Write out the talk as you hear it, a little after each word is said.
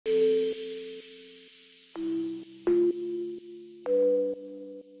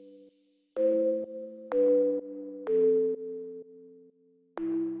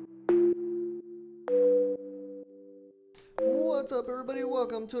what's up, everybody?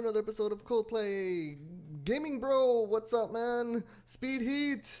 Welcome to another episode of Coldplay Gaming Bro. What's up, man? Speed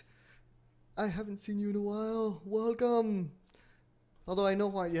Heat. I haven't seen you in a while. Welcome. Although I know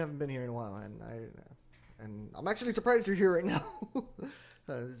why you haven't been here in a while, and I'm actually surprised you're here right now.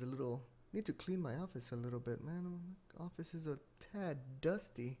 There's a little need to clean my office a little bit, man. My office is a tad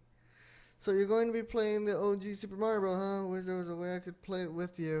dusty. So you're going to be playing the OG Super Mario Bros., huh? Wish there was a way I could play it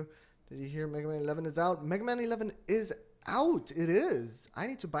with you. Did you hear Mega Man 11 is out? Mega Man 11 is out. It is. I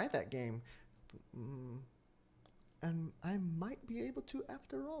need to buy that game. And I might be able to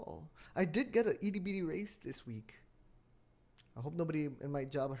after all. I did get an itty bitty race this week. I hope nobody in my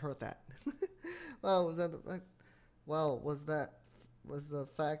job heard that. Well, was that the fact? Well, was the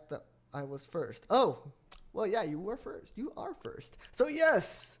fact that I was first? Oh, well, yeah, you were first. You are first. So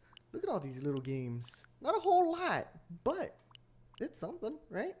yes, look at all these little games. Not a whole lot, but it's something,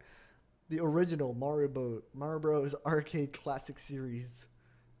 right? The original Mario Bros. Arcade Classic Series.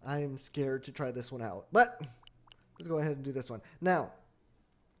 I am scared to try this one out, but let's go ahead and do this one. Now,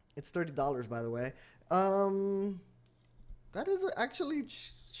 it's $30, by the way. That is actually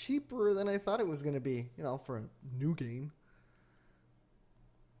cheaper than I thought it was going to be, you know, for a new game.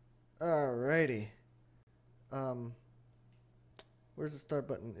 Alrighty. Where's the start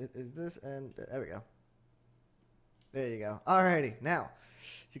button? It is this, and there we go. There you go. Alrighty. Now,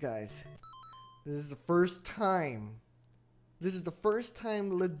 you guys, this is the first time. This is the first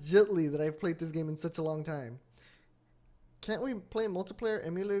time legitly that I've played this game in such a long time. Can't we play multiplayer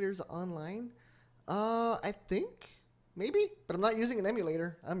emulators online? I think. Maybe. But I'm not using an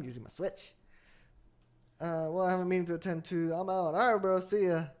emulator. I'm using my Switch. Well, I have a meeting to attend to. I'm out. Alright, bro. See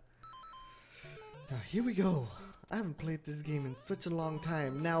ya. Now, here we go. I haven't played this game in such a long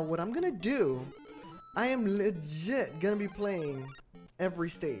time. Now, what I'm gonna do, I am legit gonna be playing every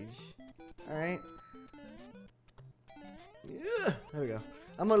stage. Alright? Yeah, there we go.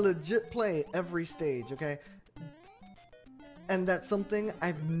 I'm gonna legit play every stage, okay? And that's something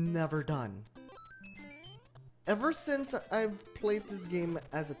I've never done. Ever since I've played this game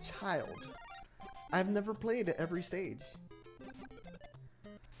as a child, I've never played every stage.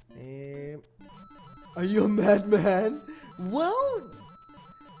 Are you a madman? Well,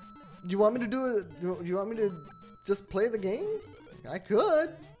 do you want me to do it? Do you want me to just play the game? I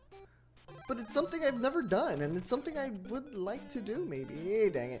could. But it's something I've never done, and it's something I would like to do, maybe. Hey,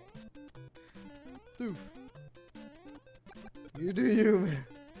 dang it. Doof. You do you, man.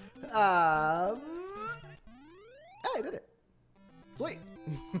 I did it. Sweet.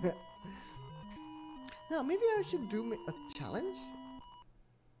 Now, maybe I should do a challenge?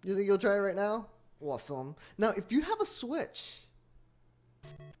 You think you'll try it right now? Awesome. Now, if you have a Switch,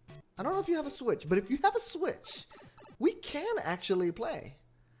 I don't know if you have a Switch, but if you have a Switch, we can actually play.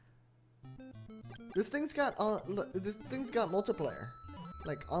 This thing's got multiplayer,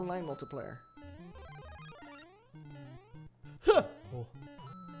 like online multiplayer. Huh. Oh.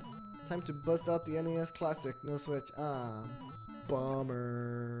 Time to bust out the NES Classic. No Switch. Ah,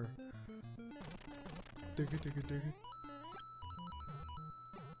 bummer. Dig it, dig it, dig it.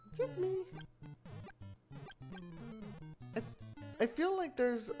 Is it me? I feel like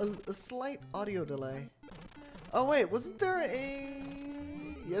there's a slight audio delay. Oh wait, wasn't there a?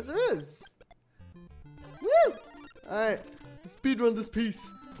 Yes, there is. Woo! Alright, speedrun this piece.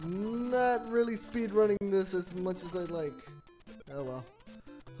 Not really speedrunning this as much as I'd like. Oh well.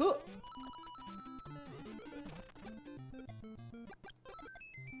 Huh.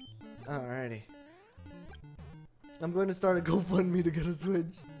 Alrighty. I'm going to start a GoFundMe to get a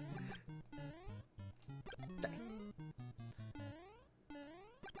Switch.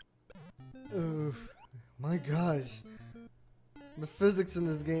 Oof. My gosh. The physics in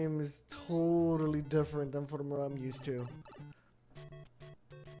this game is totally different than from what I'm used to.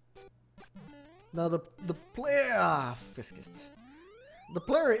 Now the player the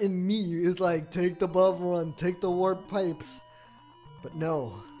player in me is like, take the above run, take the warp pipes. But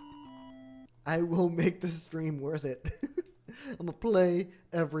no. I will make this stream worth it. I'm gonna play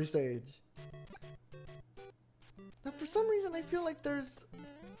every stage. Now for some reason I feel like there's,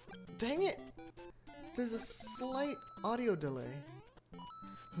 dang it, there's a slight audio delay.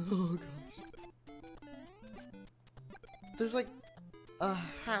 Oh gosh. There's like a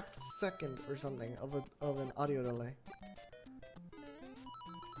half second or something of an audio delay.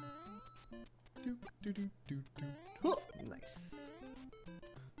 Oh, nice.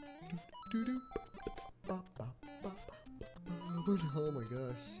 Oh my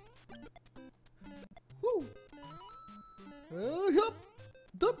gosh. Woo. Yup.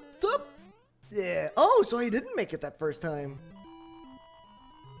 Dup, dup. Yeah. Oh, so he didn't make it that first time.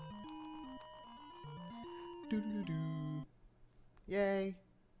 Yay.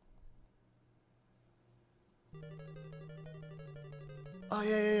 Oh,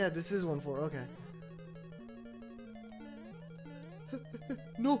 yeah. This is 1-4. Okay.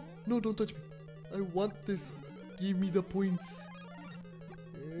 No, don't touch me. I want this. Give me the points.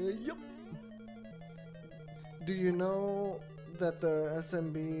 Yup. Do you know that the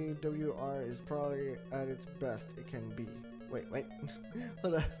SMBWR is probably at its best it can be? Wait.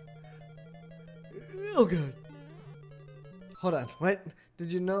 Hold on. Oh god. Hold on. What?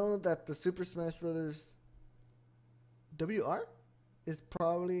 Did you know that the Super Smash Brothers WR is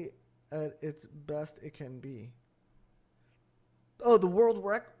probably at its best it can be? Oh, the world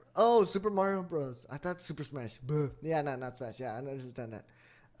record. Oh, Super Mario Bros. I thought Super Smash. Buh. Yeah, not Smash. Yeah, I understand that.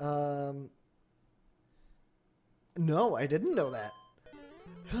 No, I didn't know that.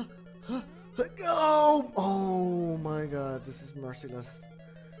 Oh my god, this is merciless.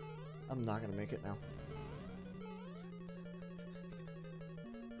 I'm not gonna make it now.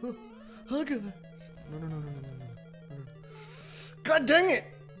 Oh god. No. God dang it!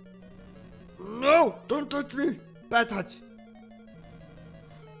 No! Don't touch me! Bad touch!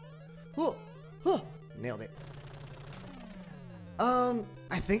 Nailed it.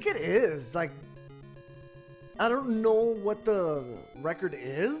 I think it is. Like, I don't know what the record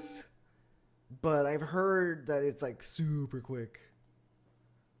is, but I've heard that it's like super quick.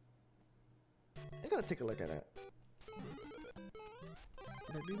 I gotta take a look at it.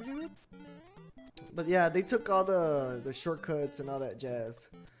 But yeah, they took all the shortcuts and all that jazz.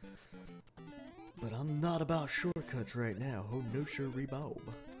 But I'm not about shortcuts right now. Oh no, sure, Bob.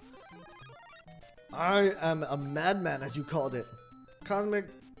 I am a madman, as you called it. Cosmic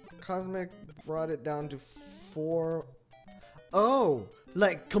brought it down to 4. Oh,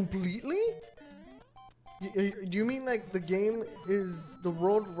 like completely? Do you mean like the game is the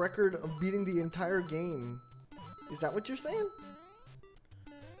world record of beating the entire game? Is that what you're saying?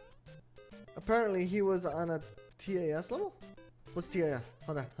 Apparently he was on a TAS level? What's TAS?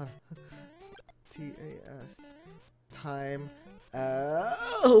 Hold on. TAS. Time.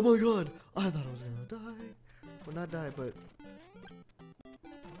 Oh my god! I thought I was gonna die. Well, not die, but...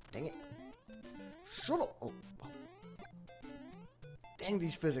 Dang it. Shut up! Oh. Dang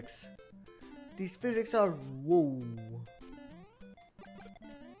these physics. These physics are... Whoa.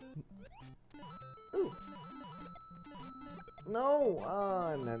 Ooh. No!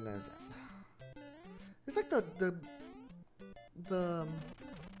 And then there's that. It's like the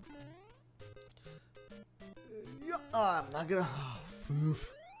I'm not gonna...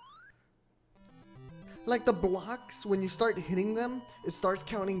 Oof. Like the blocks, when you start hitting them, it starts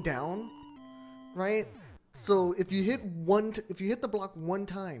counting down, right? So if you hit the block one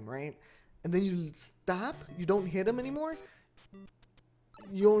time, right, and then you stop, you don't hit them anymore.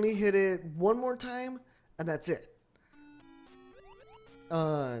 You only hit it one more time, and that's it.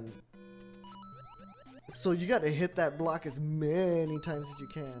 So you gotta hit that block as many times as you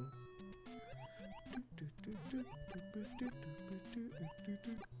can.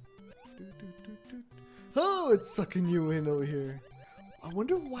 Oh, it's sucking you in over here. I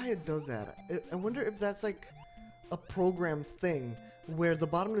wonder why it does that. I wonder if that's like a program thing where the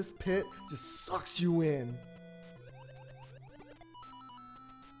bottomless pit just sucks you in.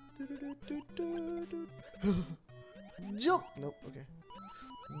 Jump! Nope, okay.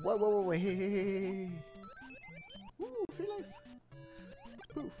 Whoa, hey. Ooh, free life.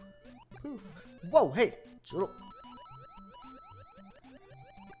 Poof. Whoa, hey! Shut up.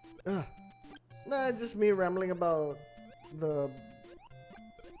 Nah, just me rambling about the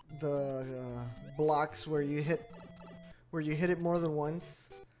blocks where you hit it more than once.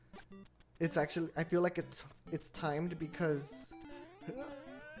 It's actually, I feel like it's timed because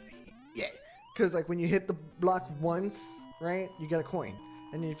because like when you hit the block once, right, you get a coin,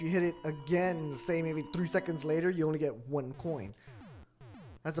 and if you hit it again, say maybe 3 seconds later, you only get 1 coin.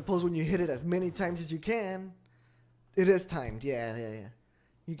 As opposed when you hit it as many times as you can, it is timed. Yeah.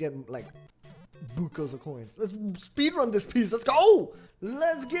 You get like bucos of coins. Let's speedrun this piece. Let's go.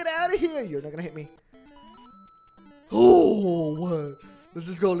 Let's get out of here. You're not gonna hit me. Oh, what? Let's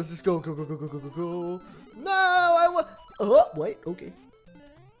just go. Go. No, I want. Oh, wait. Okay.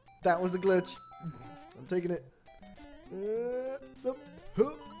 That was a glitch. I'm taking it.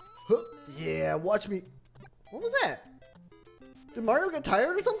 Yeah, watch me. What was that? Did Mario get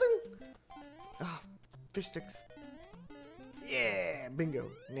tired or something? Ah, fish sticks. Yeah, bingo.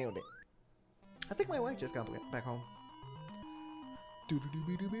 Nailed it. I think my wife just got back home.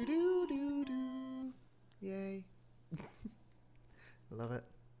 Yay. Love it.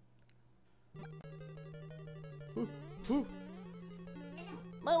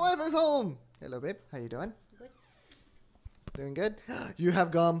 My wife is home. Hello, babe. How you doing? Good. Doing good? You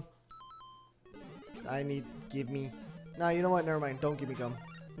have gum. Give me. Nah, you know what? Never mind. Don't give me gum.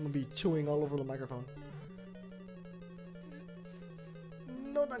 I'm gonna be chewing all over the microphone.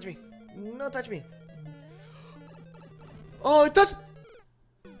 No touch me. No touch me. Oh, it touched.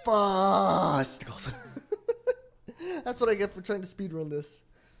 Fudge. That's what I get for trying to speedrun this.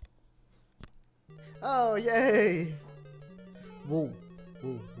 Oh, yay. Whoa.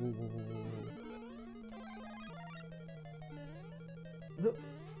 Whoa, whoa, whoa, whoa, whoa.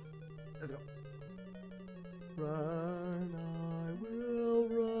 Let's go. Run, I will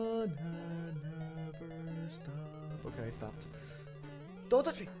run and never stop. Okay, I stopped. Don't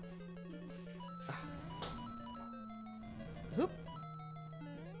touch me. Hoop.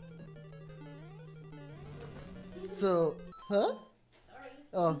 So, huh? Sorry.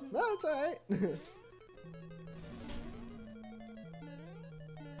 Oh, no, it's alright.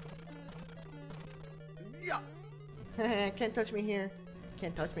 Yeah. Can't touch me here.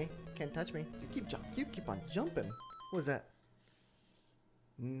 Can't touch me. Can't touch me. You keep on jumping. What was that?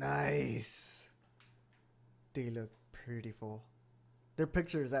 Nice. They look beautiful. They're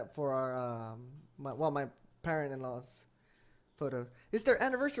pictures that for our my parent-in-law's photo. It's their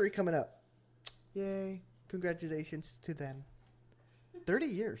anniversary coming up. Yay. Congratulations to them. 30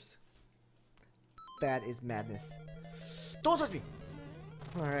 years. That is madness. Don't touch me.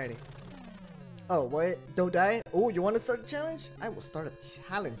 Alrighty. Oh, wait. Don't die? Oh, you want to start a challenge? I will start a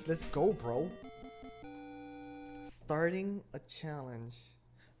challenge. Let's go, bro. Starting a challenge.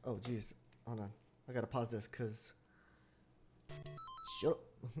 Oh, jeez. Hold on. I gotta pause this, because... Shut up.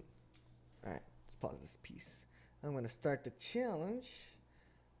 Alright, let's pause this piece. I'm gonna start the challenge.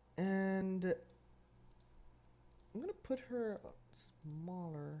 And... I'm gonna put her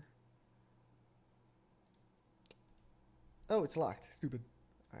smaller. Oh, it's locked. Stupid.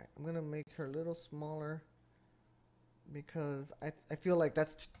 Alright, I'm gonna make her a little smaller. Because I feel like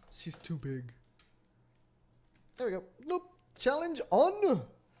she's too big. There we go. Nope. Challenge on.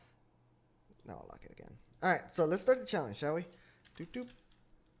 Now I'll lock it again. Alright, so let's start the challenge, shall we? Doop doop.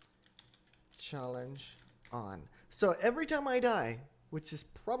 Challenge on. So every time I die, which is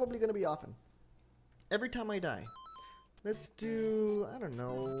probably going to be often. Every time I die. Let's do, I don't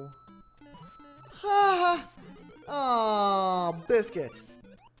know. Ha! Oh, biscuits.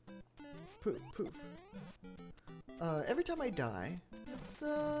 Poof, poof. Every time I die, it's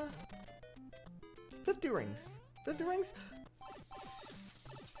 50 rings. 50 rings?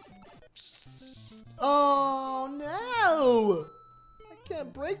 Oh no! I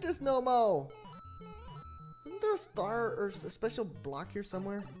can't break this no more. Isn't there a star or a special block here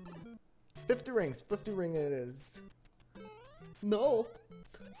somewhere? 50 rings. 50 ring it is. No.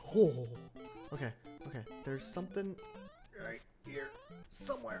 Oh. Okay. Okay. There's something right here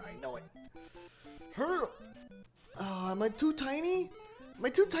somewhere. I know it. Her. Oh, am I too tiny? Am I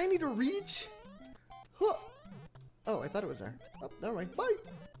too tiny to reach? Huh. Oh, I thought it was there. Oh, never mind. Bye.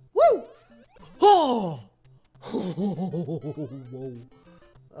 Woo! Oh!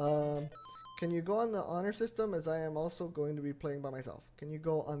 Whoa. Can you go on the honor system, as I am also going to be playing by myself? Can you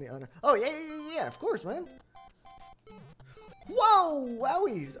go on the honor? Oh, yeah, of course, man. Whoa!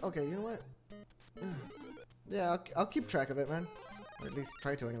 Wowies! Okay, you know what? Yeah, I'll keep track of it, man. Or at least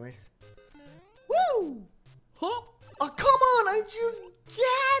try to, anyways. Woo! Huh? Oh, come on! I just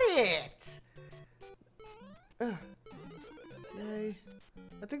get it! Yay.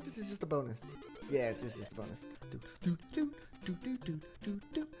 I think this is just a bonus. Yes, this is just a bonus. I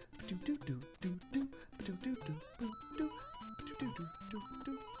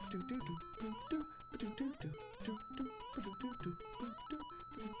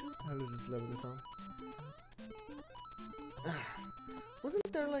just love this song.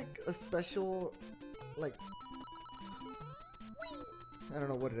 Wasn't there like a special, like, I don't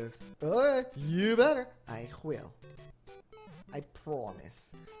know what it is. You better. I will. I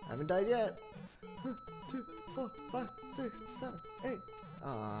promise. I haven't died yet. 2, 4, 5, 6, 7, 8.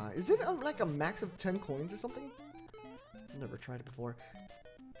 Is it like a max of 10 coins or something? I've never tried it before.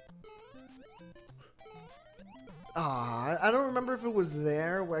 I don't remember if it was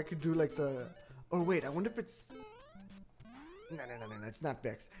there where I could do like the... Oh wait, I wonder if it's... No, it's not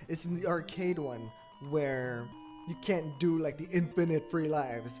fixed. It's in the arcade one where you can't do like the infinite free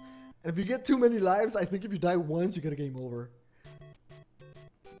lives. And if you get too many lives, I think if you die once, you get a game over.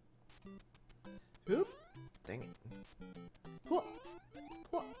 Oop. Dang it. What?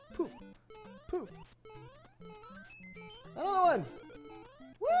 Poof. Poof. Another one.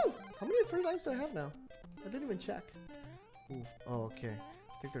 Woo! How many free lives do I have now? I didn't even check. Ooh. Oh, okay.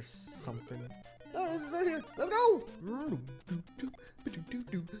 I think there's something. No, this is right here. Let's go!